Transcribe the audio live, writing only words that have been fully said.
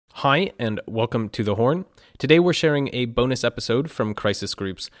Hi, and welcome to The Horn. Today we're sharing a bonus episode from Crisis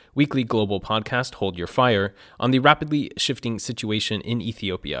Group's weekly global podcast, Hold Your Fire, on the rapidly shifting situation in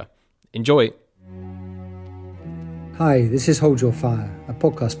Ethiopia. Enjoy! Hi, this is Hold Your Fire, a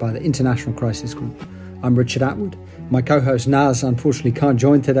podcast by the International Crisis Group. I'm Richard Atwood. My co-host Naz unfortunately can't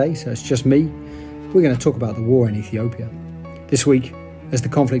join today, so it's just me. We're going to talk about the war in Ethiopia. This week, as the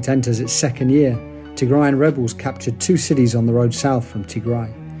conflict enters its second year, Tigrayan rebels captured two cities on the road south from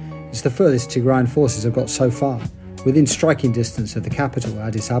Tigray. It's the furthest Tigrayan forces have got so far, within striking distance of the capital,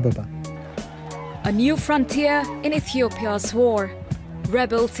 Addis Ababa. A new frontier in Ethiopia's war.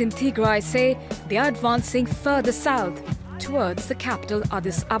 Rebels in Tigray say they are advancing further south, towards the capital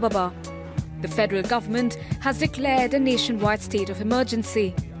Addis Ababa. The federal government has declared a nationwide state of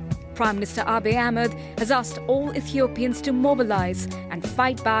emergency. Prime Minister Abiy Ahmed has asked all Ethiopians to mobilize and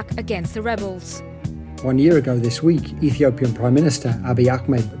fight back against the rebels. 1 year ago this week, Ethiopian Prime Minister Abiy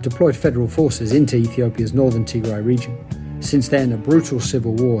Ahmed deployed federal forces into Ethiopia's northern Tigray region. Since then, a brutal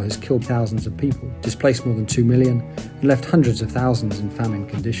civil war has killed thousands of people, displaced more than 2 million, and left hundreds of thousands in famine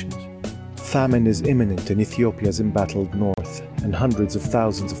conditions. Famine is imminent in Ethiopia's embattled north, and hundreds of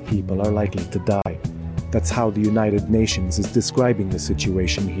thousands of people are likely to die. That's how the United Nations is describing the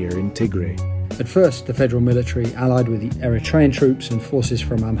situation here in Tigray. At first, the federal military, allied with the Eritrean troops and forces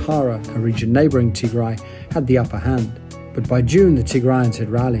from Amhara, a region neighbouring Tigray, had the upper hand. But by June, the Tigrayans had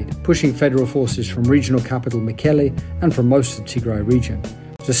rallied, pushing federal forces from regional capital Mekelle and from most of the Tigray region.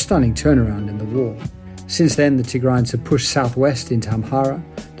 It was a stunning turnaround in the war. Since then, the Tigrayans have pushed southwest into Amhara.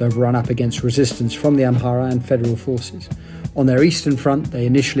 They've run up against resistance from the Amhara and federal forces. On their eastern front, they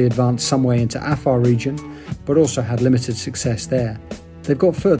initially advanced some way into Afar region, but also had limited success there. They've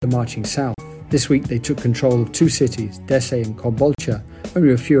got further marching south. This week they took control of two cities, Dessie and Kombolcha,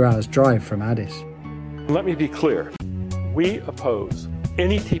 only a few hours' drive from Addis. Let me be clear. We oppose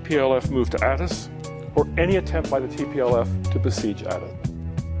any TPLF move to Addis or any attempt by the TPLF to besiege Addis.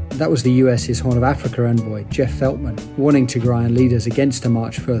 That was the US's Horn of Africa envoy, Jeff Feltman, warning Tigrayan leaders against a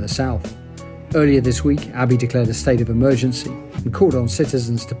march further south. Earlier this week, Abiy declared a state of emergency and called on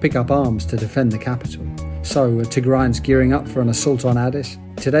citizens to pick up arms to defend the capital. So, are Tigrayans gearing up for an assault on Addis?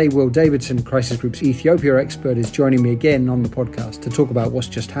 Today, Will Davidson, Crisis Group's Ethiopia expert, is joining me again on the podcast to talk about what's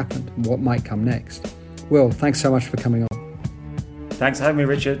just happened and what might come next. Will, thanks so much for coming on. Thanks for having me,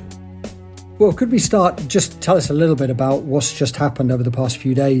 Richard. Well, could we start, just tell us a little bit about what's just happened over the past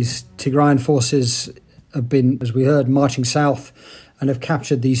few days. Tigrayan forces have been, as we heard, marching south and have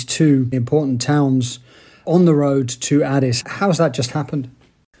captured these two important towns on the road to Addis. How's that just happened?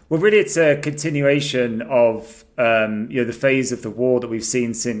 Well, really, it's a continuation of the phase of the war that we've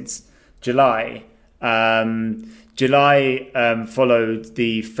seen since July. July followed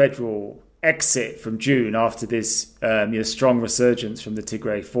the federal exit from June after this strong resurgence from the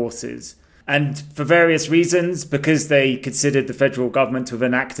Tigray forces. And for various reasons, because they considered the federal government to have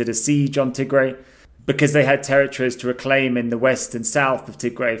enacted a siege on Tigray, because they had territories to reclaim in the west and south of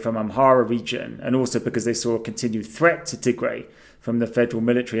Tigray from Amhara region, and also because they saw a continued threat to Tigray from the federal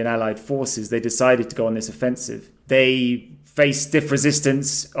military and allied forces, they decided to go on this offensive. They faced stiff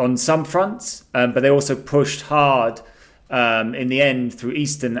resistance on some fronts, but they also pushed hard in the end through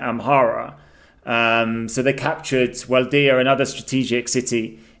eastern Amhara. So they captured Waldia, another strategic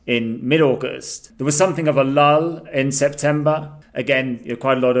city, in mid-August. There was something of a lull in September. Again,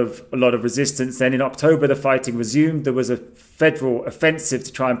 quite a lot of resistance. Then in October, the fighting resumed. There was a federal offensive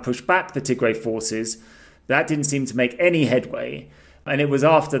to try and push back the Tigray forces. That didn't seem to make any headway. And it was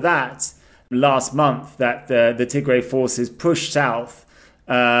after that, last month, that the Tigray forces pushed south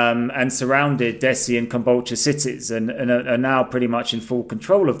and surrounded Dessie and Kombolcha cities and are now pretty much in full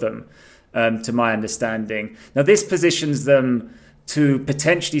control of them, to my understanding. Now, this positions them to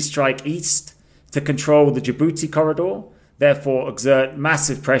potentially strike east to control the Djibouti corridor, therefore exert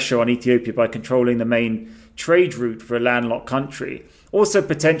massive pressure on Ethiopia by controlling the main trade route for a landlocked country. Also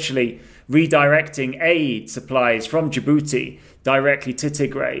potentially redirecting aid supplies from Djibouti directly to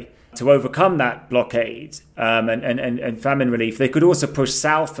Tigray to overcome that blockade and famine relief. They could also push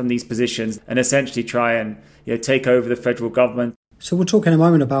south from these positions and essentially try and take over the federal government. So we'll talk in a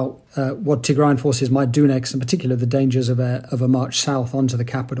moment about what Tigrayan forces might do next, in particular the dangers of a march south onto the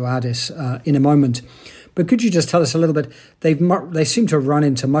capital, Addis, in a moment. But could you just tell us a little bit? They seem to have run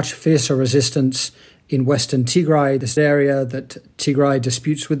into much fiercer resistance in western Tigray, this area that Tigray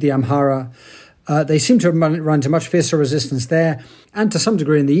disputes with the Amhara. They seem to have run into much fiercer resistance there, and to some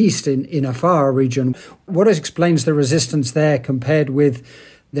degree in the east, in Afar region. What explains the resistance there compared with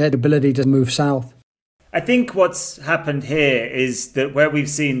their ability to move south? I think what's happened here is that where we've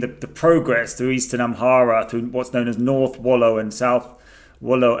seen the progress through eastern Amhara, through what's known as North Wollo and South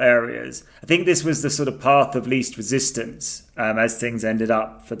Wollo areas. I think this was the sort of path of least resistance as things ended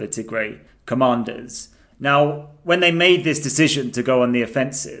up for the Tigray commanders. Now, when they made this decision to go on the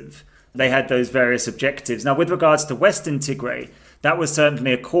offensive, they had those various objectives. Now, with regards to Western Tigray, that was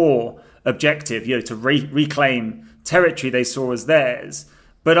certainly a core objective, to reclaim territory they saw as theirs.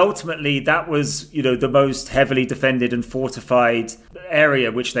 But ultimately, that was, the most heavily defended and fortified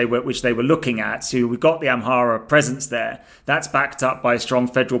area which they were looking at. So we got the Amhara presence there. That's backed up by a strong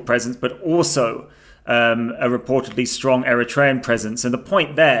federal presence, but also a reportedly strong Eritrean presence. And the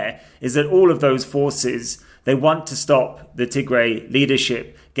point there is that all of those forces, they want to stop the Tigray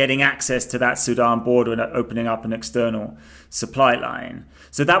leadership getting access to that Sudan border and opening up an external supply line.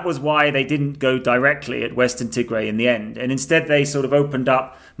 So that was why they didn't go directly at Western Tigray in the end. And instead, they sort of opened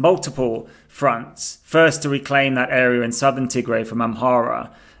up multiple fronts, first to reclaim that area in southern Tigray from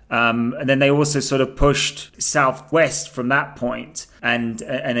Amhara. And then they also sort of pushed southwest from that point and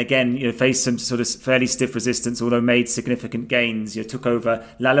again, faced some sort of fairly stiff resistance, although made significant gains. Took over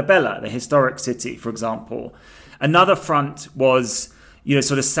Lalibela, the historic city, for example. Another front was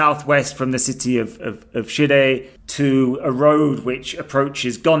sort of southwest from the city of Shire to a road which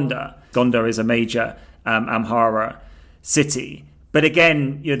approaches Gondar. Gondar is a major Amhara city. But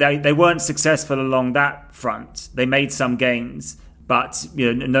again, they weren't successful along that front. They made some gains, but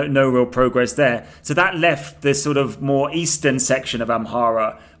no real progress there. So that left the sort of more eastern section of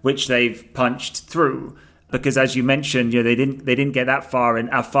Amhara, which they've punched through. Because as you mentioned, they didn't get that far in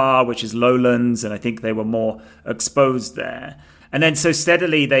Afar, which is lowlands, and I think they were more exposed there. And then so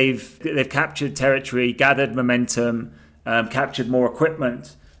steadily they've captured territory, gathered momentum, captured more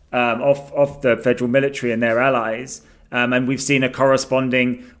equipment off the federal military and their allies. And we've seen a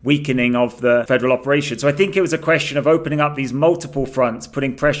corresponding weakening of the federal operation. So I think it was a question of opening up these multiple fronts,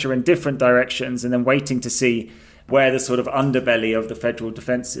 putting pressure in different directions, and then waiting to see where the sort of underbelly of the federal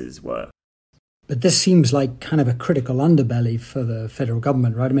defences were. But this seems like kind of a critical underbelly for the federal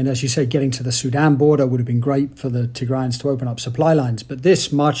government, right? I mean, as you say, getting to the Sudan border would have been great for the Tigrayans to open up supply lines. But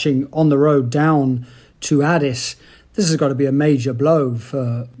this marching on the road down to Addis, this has got to be a major blow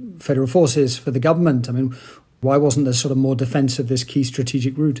for federal forces, for the government. I mean, why wasn't there sort of more defence of this key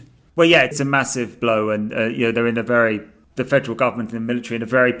strategic route? Well, yeah, it's a massive blow. And, they're in the federal government and the military in a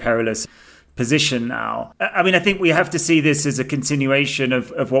very perilous position now. I mean, I think we have to see this as a continuation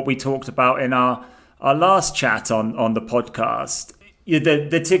of what we talked about in our last chat on the podcast.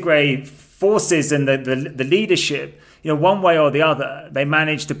 The Tigray forces and the leadership, one way or the other, they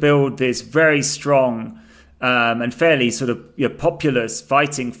managed to build this very strong and fairly sort of populous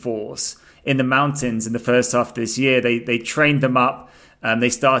fighting force in the mountains in the first half of this year. They trained them up. They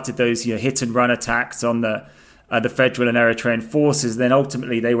started those hit and run attacks on the federal and Eritrean forces. Then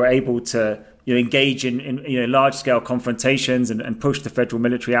ultimately they were able to engage in large scale confrontations and push the federal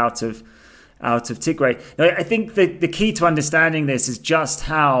military out of Tigray. Now, I think the key to understanding this is just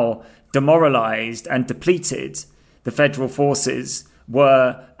how demoralized and depleted the federal forces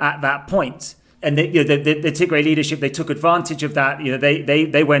were at that point. And the Tigray leadership, they took advantage of that.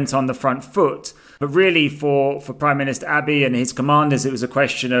 They went on the front foot. But really, for Prime Minister Abiy and his commanders, it was a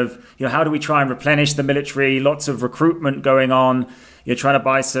question of how do we try and replenish the military? Lots of recruitment going on. Trying to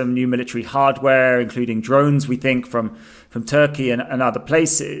buy some new military hardware, including drones, we think, from Turkey and other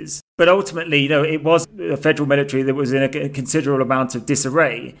places. But ultimately, it was a federal military that was in a considerable amount of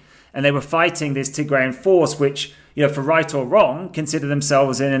disarray. And they were fighting this Tigrayan force, which, for right or wrong, consider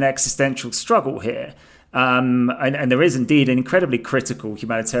themselves in an existential struggle here. And there is indeed an incredibly critical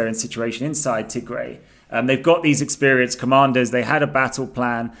humanitarian situation inside Tigray. They've got these experienced commanders. They had a battle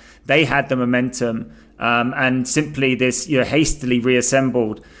plan. They had the momentum. And simply this hastily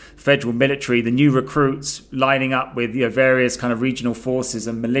reassembled federal military, the new recruits lining up with various kind of regional forces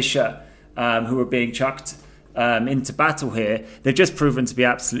and militia who are being chucked into battle here, they've just proven to be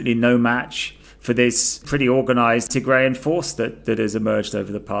absolutely no match for this pretty organized Tigrayan force that has emerged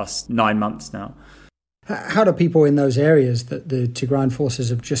over the past 9 months now. How do people in those areas that the Tigrayan forces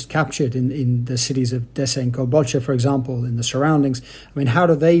have just captured in the cities of Desse and Kombolcha, for example, in the surroundings, I mean, how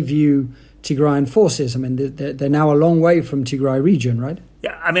do they view Tigrayan forces? I mean, they're now a long way from Tigray region, right?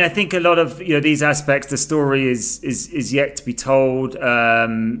 Yeah, I mean, I think a lot of these aspects, the story is yet to be told.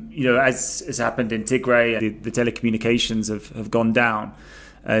 As has happened in Tigray, the telecommunications have gone down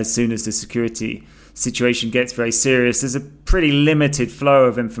as soon as the security situation gets very serious. There's a pretty limited flow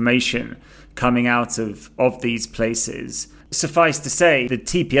of information coming out of these places. Suffice to say, the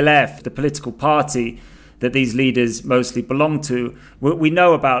TPLF, the political party that these leaders mostly belong to. We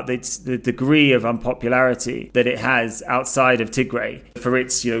know about the degree of unpopularity that it has outside of Tigray for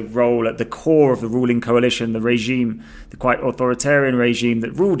its role at the core of the ruling coalition, the regime, the quite authoritarian regime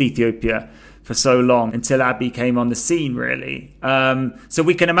that ruled Ethiopia for so long until Abiy came on the scene, really. So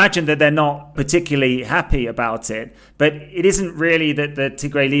we can imagine that they're not particularly happy about it, but it isn't really that the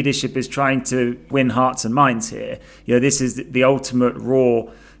Tigray leadership is trying to win hearts and minds here. This is the ultimate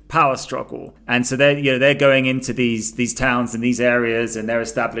raw power struggle, and so they're going into these towns and these areas, and they're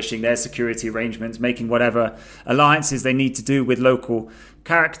establishing their security arrangements, making whatever alliances they need to do with local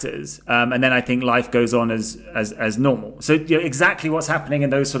characters, and then I think life goes on as normal. So exactly what's happening in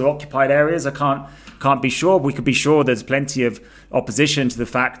those sort of occupied areas, I can't be sure. We could be sure there's plenty of opposition to the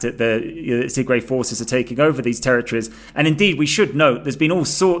fact that the Tigray forces are taking over these territories. And indeed, we should note there's been all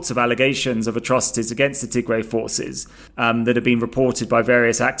sorts of allegations of atrocities against the Tigray forces that have been reported by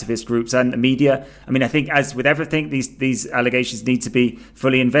various activist groups and the media. I mean, I think as with everything, these allegations need to be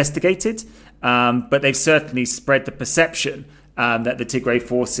fully investigated, but they've certainly spread the perception that the Tigray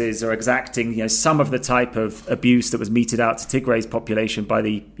forces are exacting, some of the type of abuse that was meted out to Tigray's population by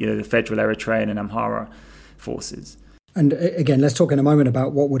the federal Eritrean and Amhara forces. And again, let's talk in a moment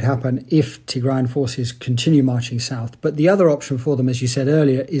about what would happen if Tigrayan forces continue marching south. But the other option for them, as you said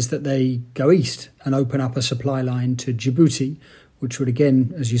earlier, is that they go east and open up a supply line to Djibouti, which would,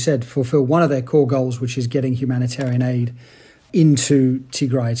 again, as you said, fulfill one of their core goals, which is getting humanitarian aid into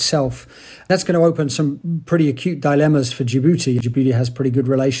Tigray itself. That's going to open some pretty acute dilemmas for Djibouti. Djibouti has pretty good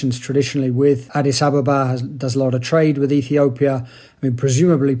relations traditionally with Addis Ababa, does a lot of trade with Ethiopia. I mean,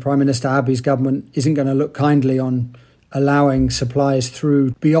 presumably Prime Minister Abiy's government isn't going to look kindly on allowing supplies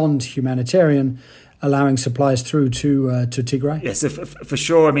through beyond humanitarian, allowing supplies through to Tigray. Yes, for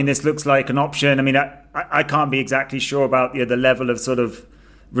sure. I mean, this looks like an option. I mean, I can't be exactly sure about the level of sort of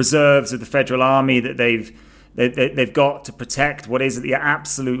reserves of the federal army that they've got to protect what is the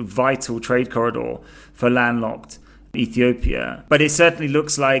absolute vital trade corridor for landlocked Ethiopia. But it certainly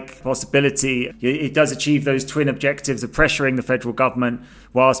looks like a possibility. It does achieve those twin objectives of pressuring the federal government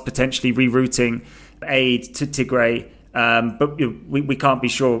whilst potentially rerouting aid to Tigray. But we can't be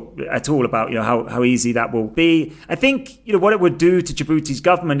sure at all about how easy that will be. I think what it would do to Djibouti's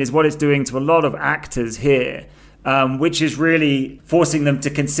government is what it's doing to a lot of actors here, which is really forcing them to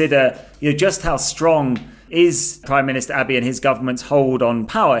consider just how strong is Prime Minister Abiy and his government's hold on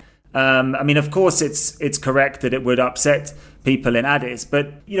power. I mean, of course, it's correct that it would upset people in Addis,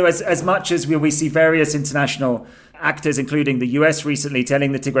 but as much as we see various international actors, including the US recently,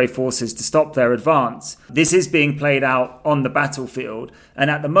 telling the Tigray forces to stop their advance, this is being played out on the battlefield. And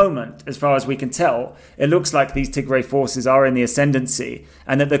at the moment, as far as we can tell, it looks like these Tigray forces are in the ascendancy,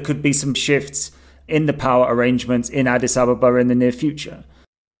 and that there could be some shifts in the power arrangements in Addis Ababa in the near future.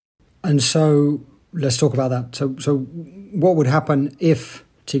 And so let's talk about that. So what would happen if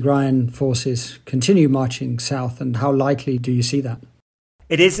Tigrayan forces continue marching south, and how likely do you see that?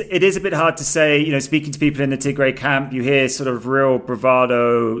 It is a bit hard to say. Speaking to people in the Tigray camp, you hear sort of real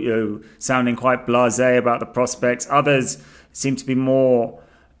bravado, sounding quite blasé about the prospects. Others seem to be more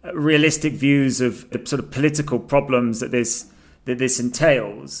realistic views of the sort of political problems that this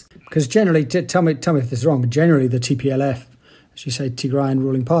entails. Because generally, tell me if this is wrong, but generally the TPLF, as you say, Tigrayan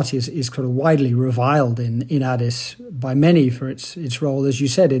ruling party, is kind of widely reviled in Addis by many for its role, as you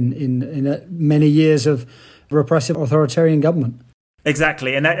said, in many years of repressive authoritarian government.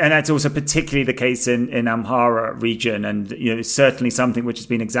 Exactly, and that's also particularly the case in Amhara region, and certainly something which has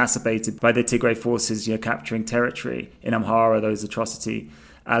been exacerbated by the Tigray forces capturing territory in Amhara, those atrocity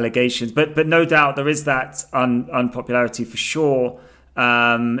allegations. But no doubt there is that unpopularity for sure.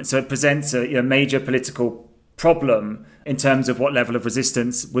 So it presents a major political problem in terms of what level of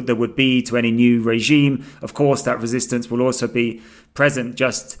resistance there would be to any new regime. Of course, that resistance will also be present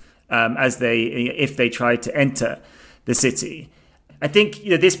just if they try to enter the city. I think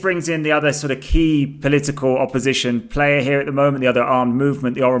this brings in the other sort of key political opposition player here at the moment, the other armed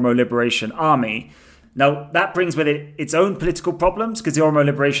movement, the Oromo Liberation Army. Now, that brings with it its own political problems, because the Oromo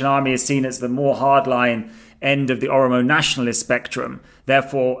Liberation Army is seen as the more hardline end of the Oromo nationalist spectrum,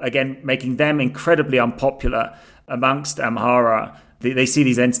 therefore, again, making them incredibly unpopular amongst Amhara. They see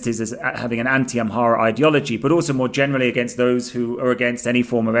these entities as having an anti-Amhara ideology, but also more generally against those who are against any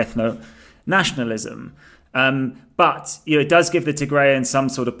form of ethno-nationalism. But it does give the Tigrayans some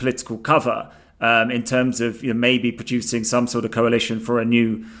sort of political cover in terms of maybe producing some sort of coalition for a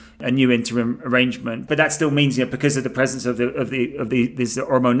new interim arrangement. But that still means because of the presence of this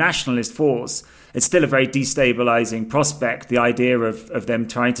Oromo nationalist force, it's still a very destabilizing prospect. The idea of them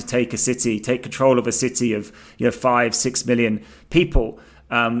trying to take control of a city of 5-6 million people.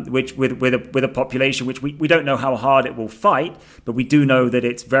 which with a population which we don't know how hard it will fight, but we do know that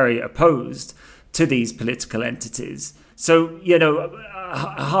it's very opposed to these political entities. So,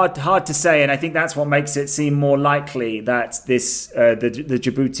 hard to say, and I think that's what makes it seem more likely that this the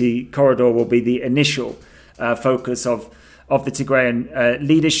Djibouti corridor will be the initial focus of the Tigrayan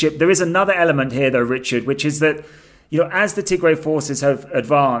leadership. There is another element here, though, Richard, which is that as the Tigray forces have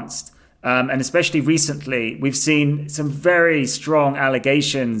advanced, and especially recently, we've seen some very strong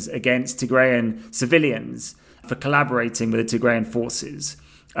allegations against Tigrayan civilians for collaborating with the Tigrayan forces.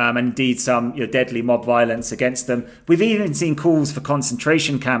 And indeed some deadly mob violence against them. We've even seen calls for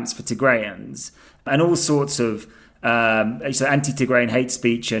concentration camps for Tigrayans and all sorts of anti-Tigrayan hate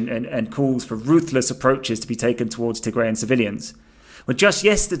speech and calls for ruthless approaches to be taken towards Tigrayan civilians. Well, just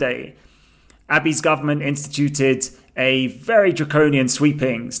yesterday, Abiy's government instituted a very draconian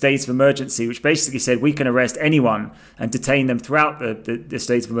sweeping state of emergency, which basically said we can arrest anyone and detain them throughout the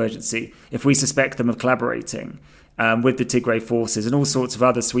state of emergency if we suspect them of collaborating with the Tigray forces, and all sorts of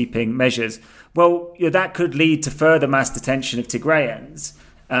other sweeping measures. Well, that could lead to further mass detention of Tigrayans.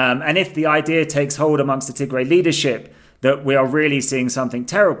 And if the idea takes hold amongst the Tigray leadership that we are really seeing something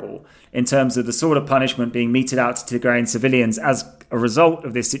terrible in terms of the sort of punishment being meted out to Tigrayan civilians as a result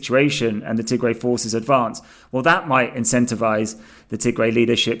of this situation and the Tigray forces advance, well, that might incentivize the Tigray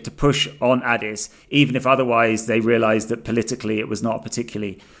leadership to push on Addis, even if otherwise they realize that politically it was not a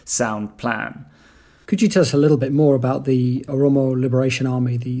particularly sound plan. Could you tell us a little bit more about the Oromo Liberation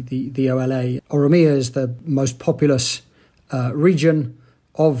Army, the OLA? Oromia is the most populous region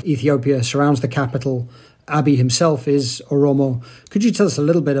of Ethiopia, surrounds the capital. Abiy himself is Oromo. Could you tell us a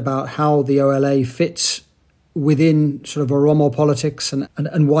little bit about how the OLA fits within sort of Oromo politics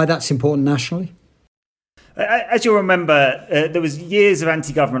and why that's important nationally? As you'll remember, there was years of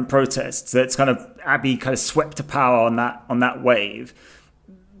anti-government protests that Abiy kind of swept to power on that wave.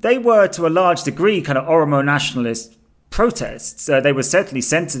 They were, to a large degree, kind of Oromo nationalist protests. They were certainly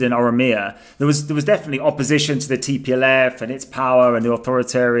centered in Oromia. There was definitely opposition to the TPLF and its power and the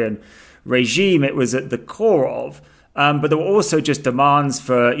authoritarian regime it was at the core of. But there were also just demands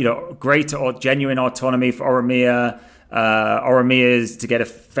for greater or genuine autonomy for Oromia. Oromians to get a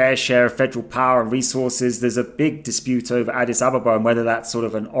fair share of federal power and resources. There's a big dispute over Addis Ababa and whether that's sort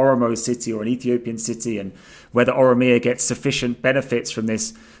of an Oromo city or an Ethiopian city, and whether Oromia gets sufficient benefits from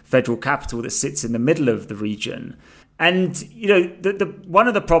this federal capital that sits in the middle of the region. And, the one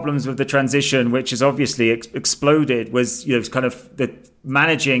of the problems with the transition, which has obviously exploded, was, kind of the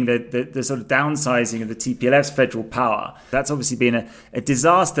managing the sort of downsizing of the TPLF's federal power. That's obviously been a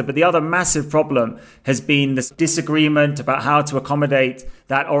disaster. But the other massive problem has been this disagreement about how to accommodate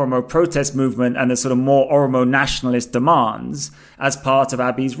that Oromo protest movement and the sort of more Oromo nationalist demands as part of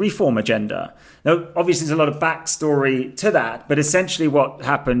Abiy's reform agenda. Now, obviously, there's a lot of backstory to that. But essentially what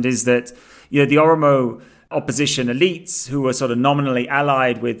happened is that, the Oromo opposition elites who were sort of nominally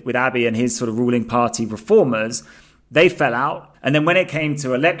allied with Abiy and his sort of ruling party reformers, they fell out. And then when it came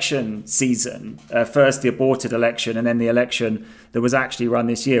to election season, first the aborted election and then the election that was actually run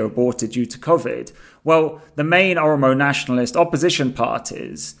this year, aborted due to COVID. Well, the main Oromo nationalist opposition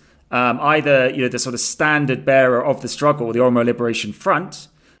parties, either the sort of standard bearer of the struggle, the Oromo Liberation Front,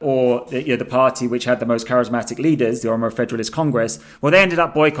 or the party which had the most charismatic leaders, the Oromo Federalist Congress, well, they ended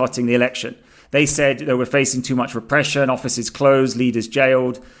up boycotting the election. They said they were facing too much repression, offices closed, leaders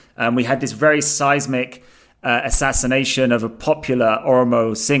jailed. We had this very seismic assassination of a popular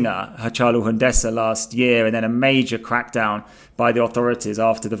Oromo singer, Hachalu Hundessa, last year, and then a major crackdown by the authorities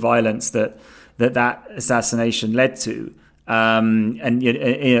after the violence that assassination led to.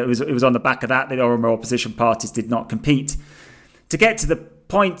 It was on the back of that Oromo opposition parties did not compete. To get to the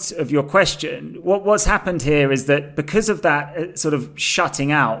point of your question, what's happened here is that because of that sort of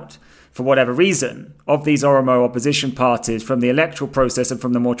shutting out, for whatever reason, of these Oromo opposition parties from the electoral process and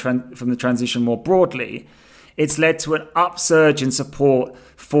from the transition more broadly, it's led to an upsurge in support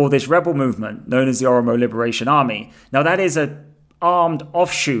for this rebel movement known as the Oromo Liberation Army. Now, that is an armed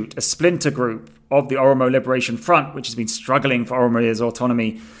offshoot, a splinter group of the Oromo Liberation Front, which has been struggling for Oromia's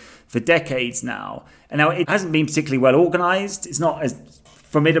autonomy for decades now. And now it hasn't been particularly well organized. It's not as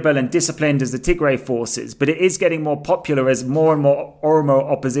formidable and disciplined as the Tigray forces, but it is getting more popular as more and more Oromo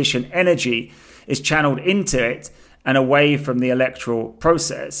opposition energy is channeled into it and away from the electoral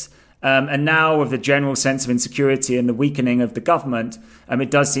process. And now with the general sense of insecurity and the weakening of the government,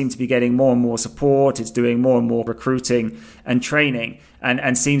 it does seem to be getting more and more support. It's doing more and more recruiting and training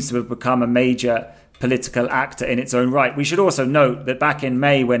and seems to have become a major political actor in its own right. We should also note that back in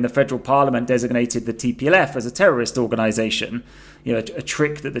May, when the federal parliament designated the TPLF as a terrorist organisation, a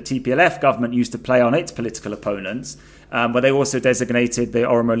trick that the TPLF government used to play on its political opponents, but they also designated the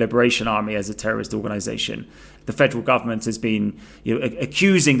Oromo Liberation Army as a terrorist organisation. The federal government has been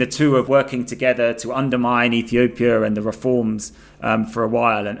accusing the two of working together to undermine Ethiopia and the reforms for a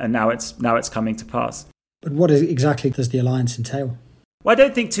while, and now it's coming to pass. But what exactly does the alliance entail? Well, I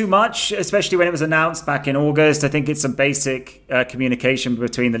don't think too much, especially when it was announced back in August. I think it's some basic communication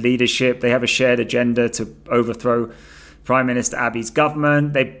between the leadership. They have a shared agenda to overthrow Prime Minister Abiy's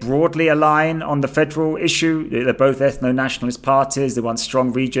government. They broadly align on the federal issue. They're both ethno-nationalist parties. They want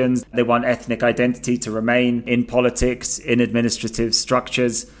strong regions. They want ethnic identity to remain in politics, in administrative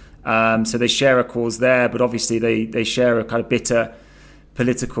structures. So they share a cause there, but obviously they share a kind of bitter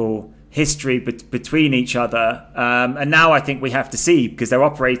political history between each other. And now I think we have to see, because they're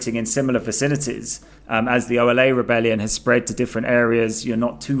operating in similar vicinities, as the OLA rebellion has spread to different areas,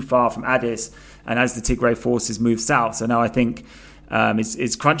 not too far from Addis, and as the Tigray forces move south. So now I think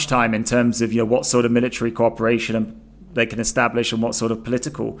it's crunch time in terms of what sort of military cooperation they can establish and what sort of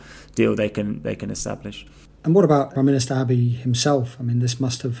political deal they can establish. And what about Prime Minister Abiy himself? I mean, this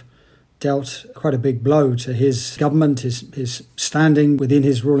must have dealt quite a big blow to his government, his standing within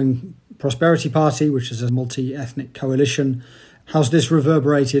his ruling Prosperity Party, which is a multi-ethnic coalition. How's this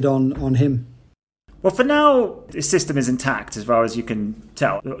reverberated on him? Well, for now, the system is intact as far as you can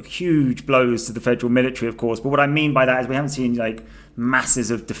tell. Huge blows to the federal military, of course. But what I mean by that is we haven't seen masses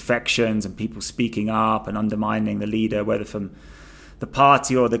of defections and people speaking up and undermining the leader, whether from the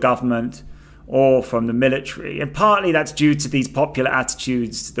party or the government or from the military. And partly that's due to these popular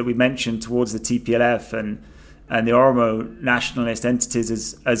attitudes that we mentioned towards the TPLF and the Oromo nationalist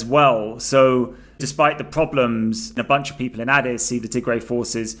entities as well. So despite the problems, a bunch of people in Addis see the Tigray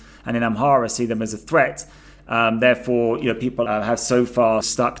forces and in Amhara see them as a threat. Therefore, people have so far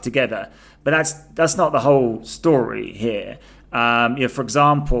stuck together. But that's not the whole story here. For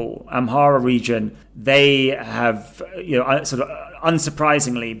example, Amhara region, they have sort of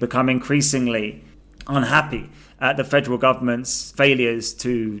unsurprisingly become increasingly unhappy at the federal government's failures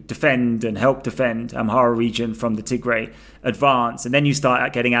to defend and help defend Amhara region from the Tigray advance. And then you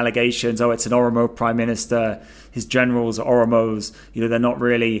start getting allegations, it's an Oromo prime minister, his generals are Oromos, they're not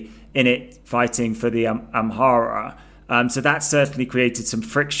really in it fighting for the Amhara. So that certainly created some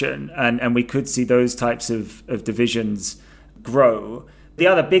friction, and we could see those types of divisions grow. The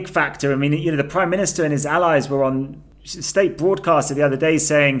other big factor, the prime minister and his allies were on state broadcaster the other day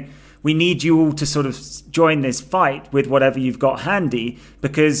saying, we need you all to sort of join this fight with whatever you've got handy,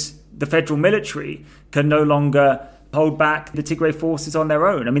 because the federal military can no longer hold back the Tigray forces on their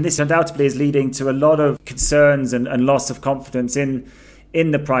own. This undoubtedly is leading to a lot of concerns and loss of confidence in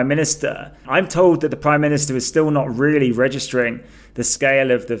the Prime Minister. I'm told that the Prime Minister is still not really registering the scale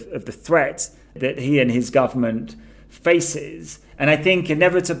of the threat that he and his government faces. And I think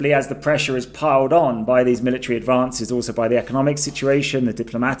inevitably, as the pressure is piled on by these military advances, also by the economic situation, the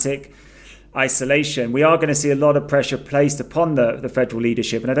diplomatic isolation, we are going to see a lot of pressure placed upon the federal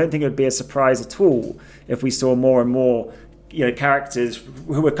leadership. And I don't think it would be a surprise at all if we saw more and more characters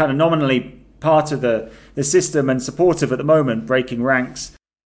who were kind of nominally part of the system and supportive at the moment breaking ranks.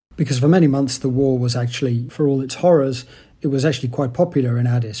 Because for many months the war was actually, for all its horrors, it was actually quite popular in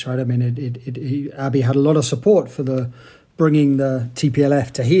Addis, right? Abiy had a lot of support for bringing the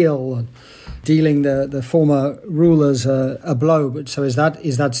TPLF to heel and dealing the former rulers a blow. But so is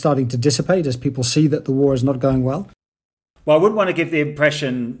that starting to dissipate as people see that the war is not going well? Well, I wouldn't want to give the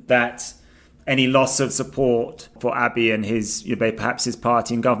impression that any loss of support for Abiy and his, perhaps his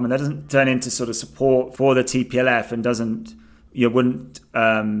party and government, that doesn't turn into sort of support for the TPLF and wouldn't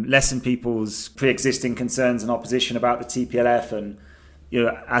lessen people's pre-existing concerns and opposition about the TPLF and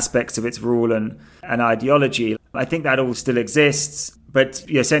aspects of its rule and ideology. I think that all still exists, but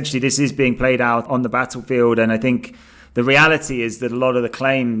essentially this is being played out on the battlefield. And I think the reality is that a lot of the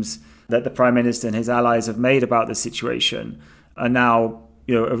claims that the Prime Minister and his allies have made about the situation are now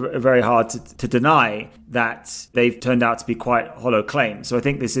very hard to deny, that they've turned out to be quite hollow claims. So I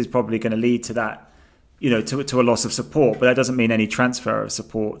think this is probably going to lead to that, to a loss of support, but that doesn't mean any transfer of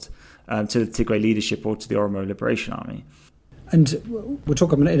support to the Tigray leadership or to the Oromo Liberation Army. And we'll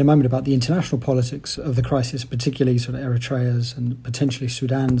talk in a moment about the international politics of the crisis, particularly sort of Eritrea's and potentially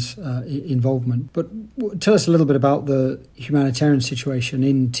Sudan's involvement. But tell us a little bit about the humanitarian situation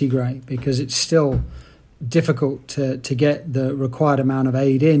in Tigray, because it's still difficult to get the required amount of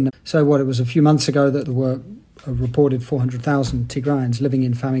aid in. So it was a few months ago that there were a reported 400,000 Tigrayans living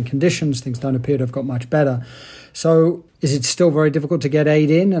in famine conditions. Things don't appear to have got much better. So is it still very difficult to get aid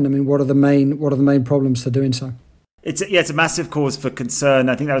in? And I mean, what are the main problems to doing so? It's a massive cause for concern.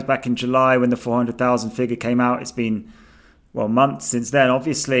 I think that was back in July when the 400,000 figure came out. It's been, months since then,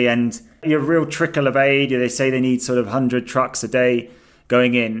 obviously. And a real trickle of aid. They say they need sort of 100 trucks a day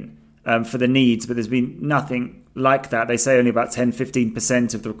going in for the needs, but there's been nothing like that. They say only about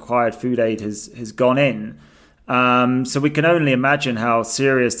 10-15% of the required food aid has gone in. So we can only imagine how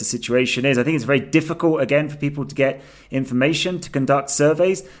serious the situation is. I think it's very difficult, again, for people to get information, to conduct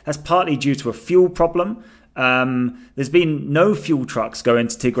surveys. That's partly due to a fuel problem. There's been no fuel trucks going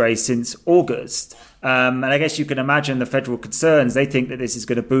to Tigray since August. And I guess you can imagine the federal concerns. They think that this is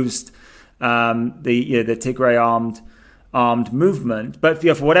going to boost the Tigray armed movement. But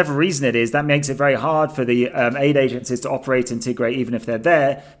for whatever reason it is, that makes it very hard for the aid agencies to operate in Tigray, even if they're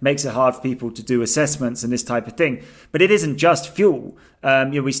there, makes it hard for people to do assessments and this type of thing. But it isn't just fuel.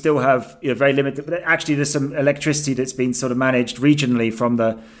 We still have very limited, but actually there's some electricity that's been sort of managed regionally from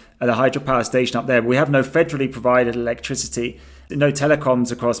the hydropower station up there. We have no federally provided electricity, no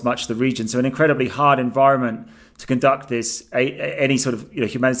telecoms across much of the region. So an incredibly hard environment to conduct this any sort of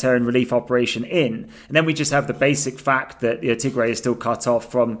humanitarian relief operation in. And then we just have the basic fact that Tigray is still cut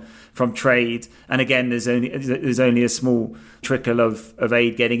off from trade. And again, there's only a small trickle of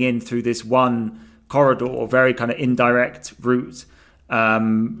aid getting in through this one corridor, or very kind of indirect route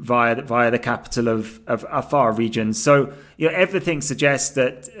via the capital of Afar region. So everything suggests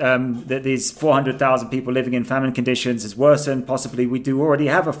that that these 400,000 people living in famine conditions has worsened. Possibly we do already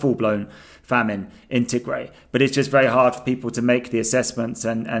have a full-blown famine in Tigray, but it's just very hard for people to make the assessments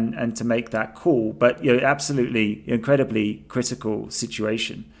and to make that call. But absolutely incredibly critical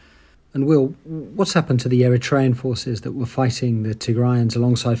situation. And Will, what's happened to the Eritrean forces that were fighting the Tigrayans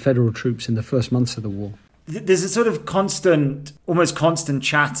alongside federal troops in the first months of the war? There's a sort of almost constant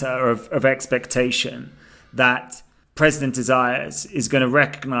chatter of expectation that President Isaias is going to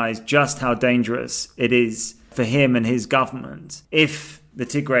recognize just how dangerous it is for him and his government if the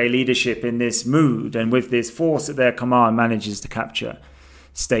Tigray leadership in this mood and with this force at their command manages to capture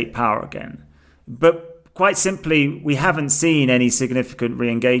state power again. But quite simply, we haven't seen any significant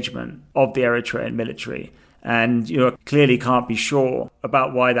re-engagement of the Eritrean military. And clearly can't be sure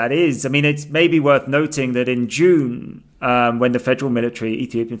about why that is. I mean, it's maybe worth noting that in June, when the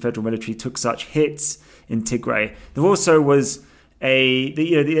Ethiopian federal military took such hits in Tigray, there also was the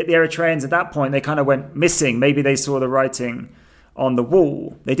Eritreans at that point, they kind of went missing. Maybe they saw the writing on the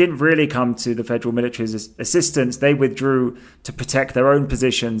wall. They didn't really come to the federal military's assistance. They withdrew to protect their own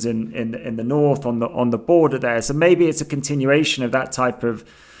positions in the north on the border there. So maybe it's a continuation of that type of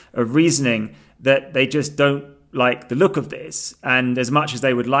reasoning, that they just don't like the look of this. And as much as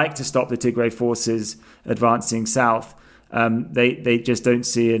they would like to stop the Tigray forces advancing south, they just don't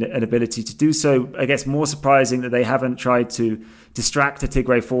see an ability to do so. I guess more surprising that they haven't tried to distract the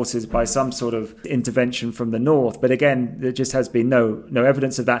Tigray forces by some sort of intervention from the north. But again, there just has been no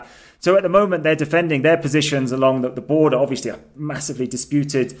evidence of that. So at the moment, they're defending their positions along the border, obviously a massively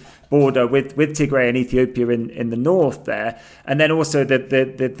disputed border with Tigray and Ethiopia in the north there. And then also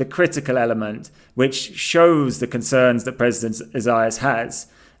the critical element, which shows the concerns that President Isaias has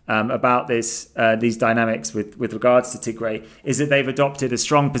about these dynamics with regards to Tigray, is that they've adopted a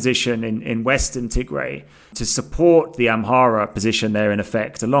strong position in western Tigray to support the Amhara position there in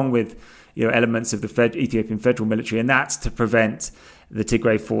effect, along with elements of the Ethiopian federal military, and that's to prevent the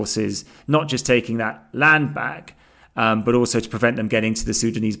Tigray forces not just taking that land back, but also to prevent them getting to the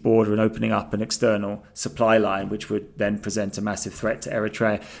Sudanese border and opening up an external supply line, which would then present a massive threat to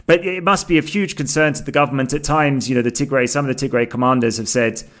Eritrea. But it must be of huge concern to the government. At times, some of the Tigray commanders have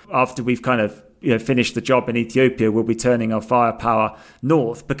said, after we've kind of finished the job in Ethiopia, we'll be turning our firepower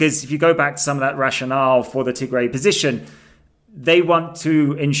north. Because if you go back to some of that rationale for the Tigray position, they want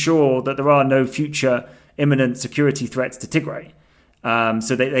to ensure that there are no future imminent security threats to Tigray.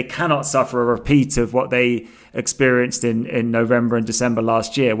 So they cannot suffer a repeat of what they experienced in November and December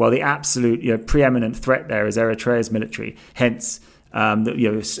last year. Well, the absolute preeminent threat there is Eritrea's military. Hence,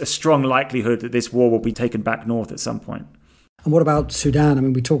 a strong likelihood that this war will be taken back north at some point. And what about Sudan? I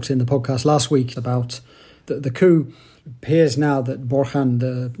mean, we talked in the podcast last week about the coup. It appears now that Borhan,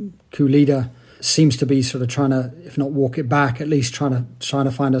 the coup leader, seems to be sort of trying to, if not walk it back, at least trying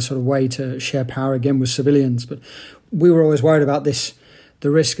to find a sort of way to share power again with civilians. But we were always worried about this, the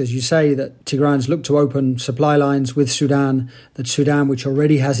risk, as you say, that Tigrayans look to open supply lines with Sudan, that Sudan, which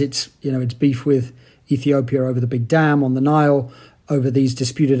already has its beef with Ethiopia over the big dam on the Nile, over these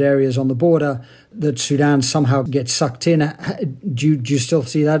disputed areas on the border, that Sudan somehow gets sucked in. Do you still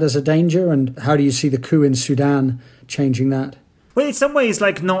see that as a danger? And how do you see the coup in Sudan changing that? Well, in some ways,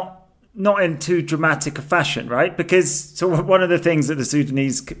 like not in too dramatic a fashion, right? Because one of the things that the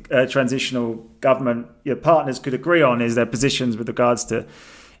Sudanese transitional government partners could agree on is their positions with regards to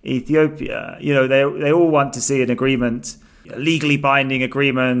Ethiopia. They all want to see an agreement, a legally binding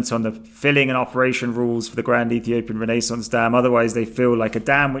agreement on the filling and operation rules for the Grand Ethiopian Renaissance Dam. Otherwise, they feel like a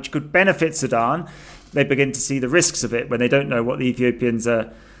dam which could benefit Sudan. They begin to see the risks of it when they don't know what the Ethiopians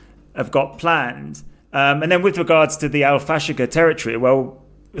have got planned. And then with regards to the Al-Fashiga territory, well,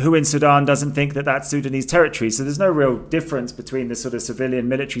 who in Sudan doesn't think that that's Sudanese territory? So there's no real difference between the sort of civilian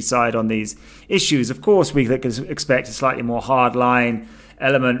military side on these issues. Of course, we expect a slightly more hard-line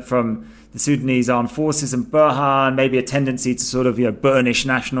element from the Sudanese armed forces and Burhan, maybe a tendency to sort of burnish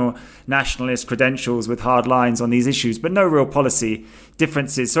nationalist credentials with hard lines on these issues, but no real policy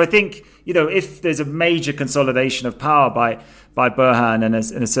differences. So I think if there's a major consolidation of power by Burhan and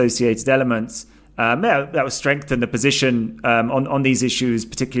associated elements, that will strengthen the position on these issues,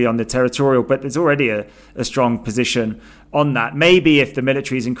 particularly on the territorial. But there's already a strong position on that. Maybe if the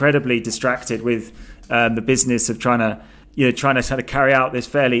military is incredibly distracted with the business of trying to kind of carry out this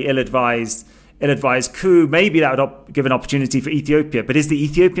fairly ill-advised coup, maybe that would give an opportunity for Ethiopia. But is the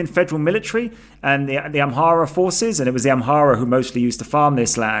Ethiopian federal military and the Amhara forces, and it was the Amhara who mostly used to farm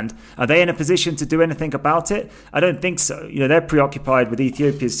this land, are they in a position to do anything about it? I don't think so. They're preoccupied with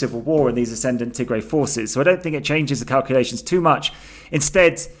Ethiopia's civil war and these ascendant Tigray forces. So I don't think it changes the calculations too much.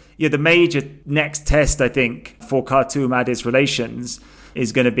 Instead, the major next test, I think, for Khartoum-Addis relations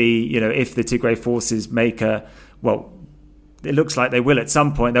is going to be, if the Tigray forces make it looks like they will at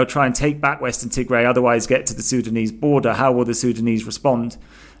some point. They'll try and take back Western Tigray, otherwise get to the Sudanese border. How will the Sudanese respond?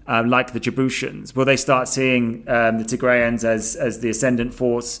 Like the Djiboutians? Will they start seeing the Tigrayans as the ascendant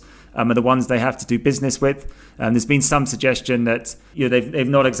force and the ones they have to do business with? There's been some suggestion that they've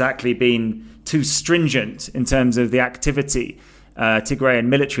not exactly been too stringent in terms of the activity, Tigrayan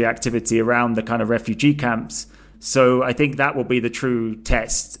military activity around the kind of refugee camps. So I think that will be the true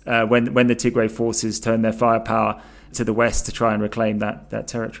test when the Tigray forces turn their firepower to the west to try and reclaim that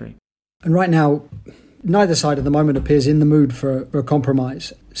territory. And right now, neither side at the moment appears in the mood for a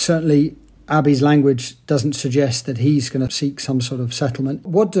compromise. Certainly, Abiy's language doesn't suggest that he's going to seek some sort of settlement.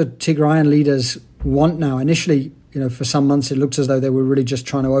 What do Tigrayan leaders want now? Initially, for some months, it looked as though they were really just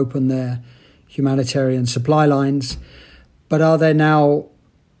trying to open their humanitarian supply lines. But are there now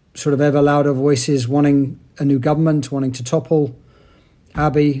sort of ever louder voices wanting a new government, wanting to topple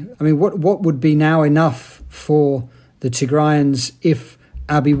Abiy? I mean, what would be now enough for the Tigrayans if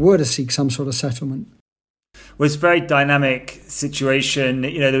Abiy were to seek some sort of settlement? Well, it's a very dynamic situation.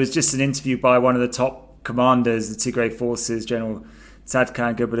 There was just an interview by one of the top commanders, the Tigray forces, General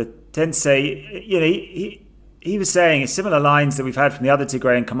Tzadkan Gebretensay. He was saying similar lines that we've had from the other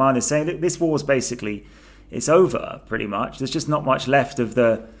Tigrayan commanders, saying that this war is basically, it's over pretty much. There's just not much left of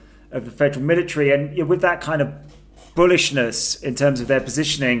the federal military, and with that kind of bullishness in terms of their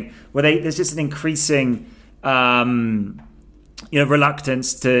positioning, there's just an increasing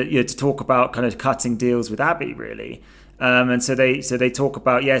reluctance to talk about kind of cutting deals with Abiy, really. And so they talk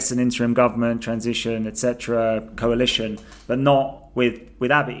about, yes, an interim government, transition, etc., coalition, but not with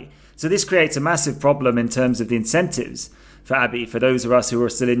Abiy. So this creates a massive problem in terms of the incentives for Abiy, for those of us who are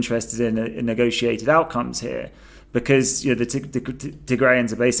still interested in negotiated outcomes here, because the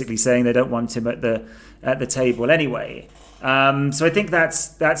Tigrayans are basically saying they don't want him at the table anyway. So I think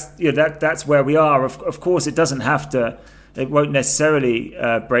that's where we are. Of course, it doesn't have to. It won't necessarily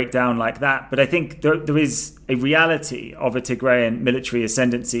break down like that. But I think there is a reality of a Tigrayan military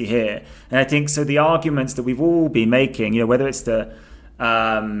ascendancy here, and I think so. The arguments that we've all been making, whether it's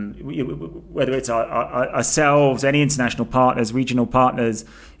ourselves, any international partners, regional partners,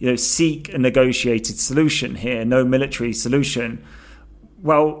 seek a negotiated solution here, no military solution.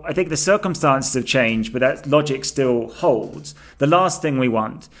 Well, I think the circumstances have changed, but that logic still holds. The last thing we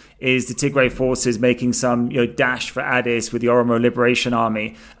want is the Tigray forces making some dash for Addis with the Oromo Liberation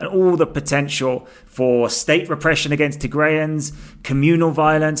Army, and all the potential for state repression against Tigrayans, communal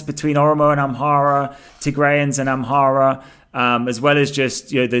violence between Oromo and Amhara, Tigrayans and Amhara, as well as just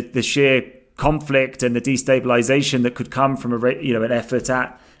the sheer conflict and the destabilization that could come from an effort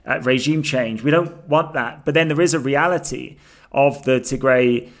at regime change. We don't want that. But then there is a reality of the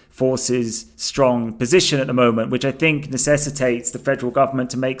Tigray forces' strong position at the moment, which I think necessitates the federal government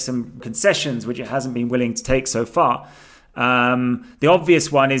to make some concessions, which it hasn't been willing to take so far. The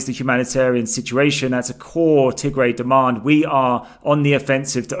obvious one is the humanitarian situation. That's a core Tigray demand. We are on the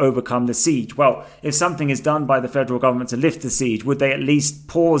offensive to overcome the siege. Well, if something is done by the federal government to lift the siege, would they at least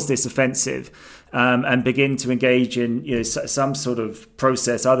pause this offensive and begin to engage in some sort of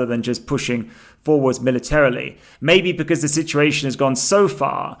process other than just pushing forwards militarily? Maybe because the situation has gone so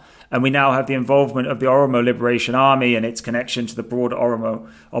far and we now have the involvement of the Oromo Liberation Army and its connection to the broader Oromo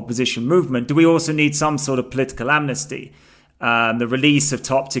opposition movement. Do we also need some sort of political amnesty? The release of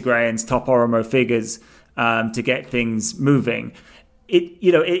top Tigrayans, top Oromo figures to get things moving.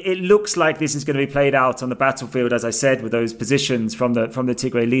 It looks like this is going to be played out on the battlefield, as I said, with those positions from the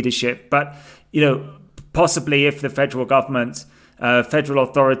Tigray leadership. But possibly if the federal government, federal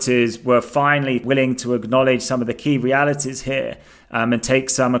authorities were finally willing to acknowledge some of the key realities here and take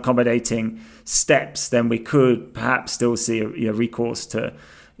some accommodating steps, then we could perhaps still see a recourse to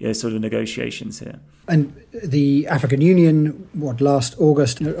sort of negotiations here. And the African Union, last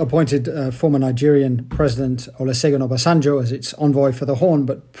August, appointed former Nigerian President Olusegun Obasanjo as its envoy for the Horn,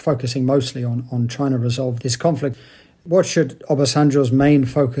 but focusing mostly on trying to resolve this conflict. What should Obasanjo's main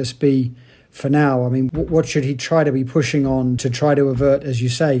focus be for now? I mean, what should he try to be pushing on to try to avert, as you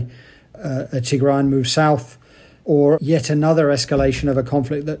say, a Tigrayan move south, or yet another escalation of a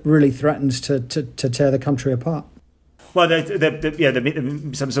conflict that really threatens to tear the country apart? Well,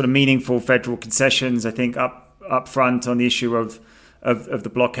 some sort of meaningful federal concessions, I think, up front on the issue of the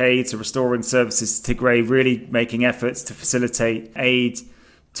blockade, to restoring services to Tigray, really making efforts to facilitate aid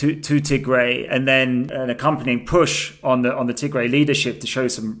to Tigray, and then an accompanying push on the Tigray leadership to show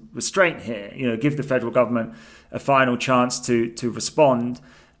some restraint here. Give the federal government a final chance to respond.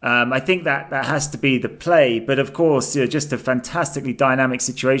 I think that has to be the play. But of course, just a fantastically dynamic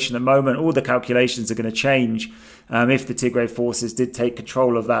situation at the moment. All the calculations are going to change if the Tigray forces did take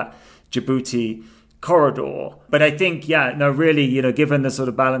control of that Djibouti corridor. But I think, really, given the sort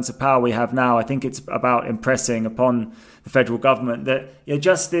of balance of power we have now, I think it's about impressing upon the federal government that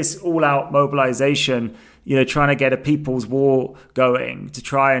just this all-out mobilization, trying to get a people's war going to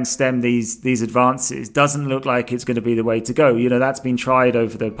try and stem these advances doesn't look like it's going to be the way to go. That's been tried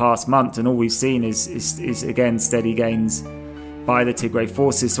over the past month, and all we've seen is again steady gains by the Tigray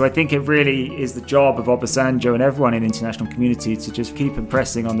forces. So I think it really is the job of Obasanjo and everyone in the international community to just keep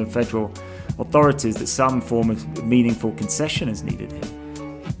impressing on the federal authorities that some form of meaningful concession is needed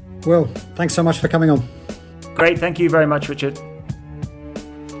here. Well, thanks so much for coming on. Great, thank you very much, Richard.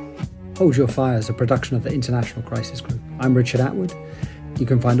 Hold Your Fire is a production of the International Crisis Group. I'm Richard Atwood. You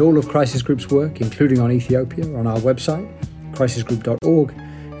can find all of Crisis Group's work, including on Ethiopia, on our website, crisisgroup.org.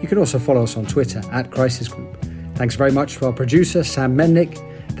 You can also follow us on Twitter @Crisis Group. Thanks very much to our producer, Sam Mennick.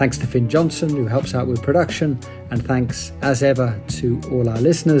 Thanks to Finn Johnson, who helps out with production. And thanks, as ever, to all our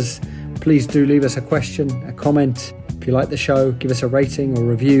listeners. Please do leave us a question, a comment. If you like the show, give us a rating or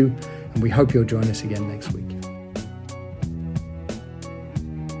review. And we hope you'll join us again next week.